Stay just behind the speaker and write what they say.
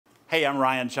Hey, I'm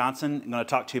Ryan Johnson. I'm going to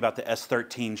talk to you about the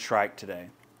S13 Shrike today.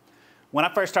 When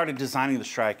I first started designing the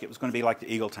Shrike, it was going to be like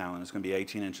the Eagle Talon. It was going to be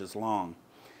 18 inches long.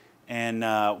 And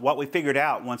what we figured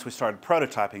out once we started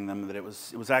prototyping them, that it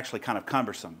was actually kind of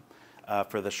cumbersome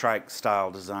for the Shrike style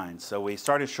design. So we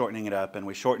started shortening it up, and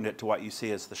we shortened it to what you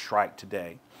see as the Shrike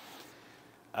today.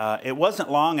 It wasn't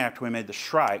long after we made the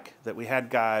Shrike that we had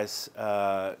guys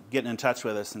getting in touch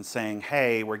with us and saying,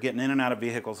 hey, we're getting in and out of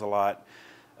vehicles a lot.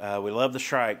 We love the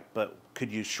Shrike, but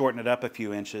could you shorten it up a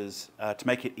few inches to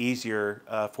make it easier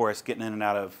for us getting in and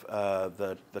out of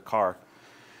the car?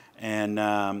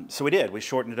 And so we did. We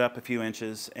shortened it up a few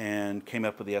inches and came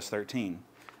up with the S13.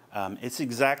 It's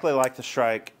exactly like the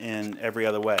Shrike in every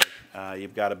other way.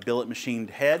 You've got a billet machined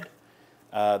head.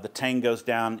 The tang goes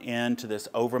down into this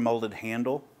overmolded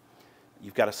handle.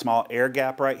 You've got a small air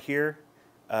gap right here.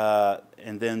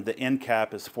 And then the end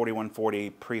cap is 4140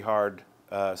 pre-hard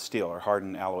steel, or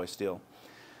hardened alloy steel.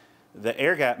 The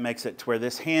air gap makes it to where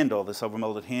this handle, this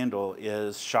overmolded handle,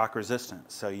 is shock resistant.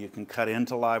 So you can cut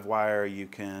into live wire, you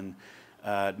can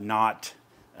not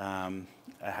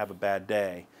have a bad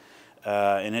day.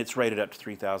 And it's rated up to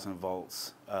 3,000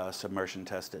 volts, submersion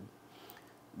tested.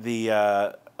 The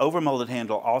overmolded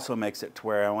handle also makes it to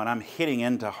where when I'm hitting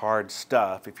into hard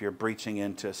stuff, if you're breaching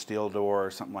into a steel door or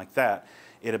something like that,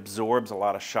 it absorbs a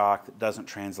lot of shock that doesn't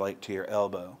translate to your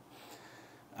elbow.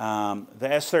 The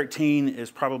S13 is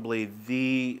probably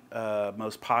the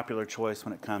most popular choice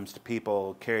when it comes to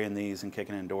people carrying these and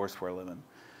kicking indoors for a living.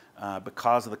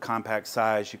 Because of the compact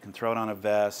size, you can throw it on a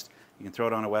vest, you can throw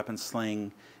it on a weapon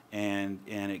sling, and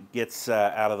it gets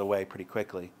out of the way pretty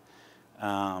quickly.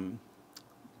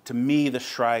 To me, the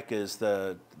Shrike is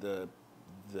the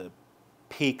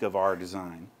peak of our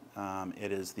design.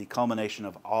 It is the culmination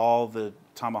of all the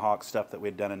Tomahawk stuff that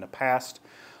we'd done in the past.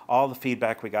 All the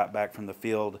feedback we got back from the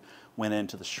field went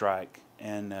into the Shrike,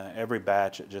 and every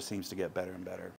batch it just seems to get better and better.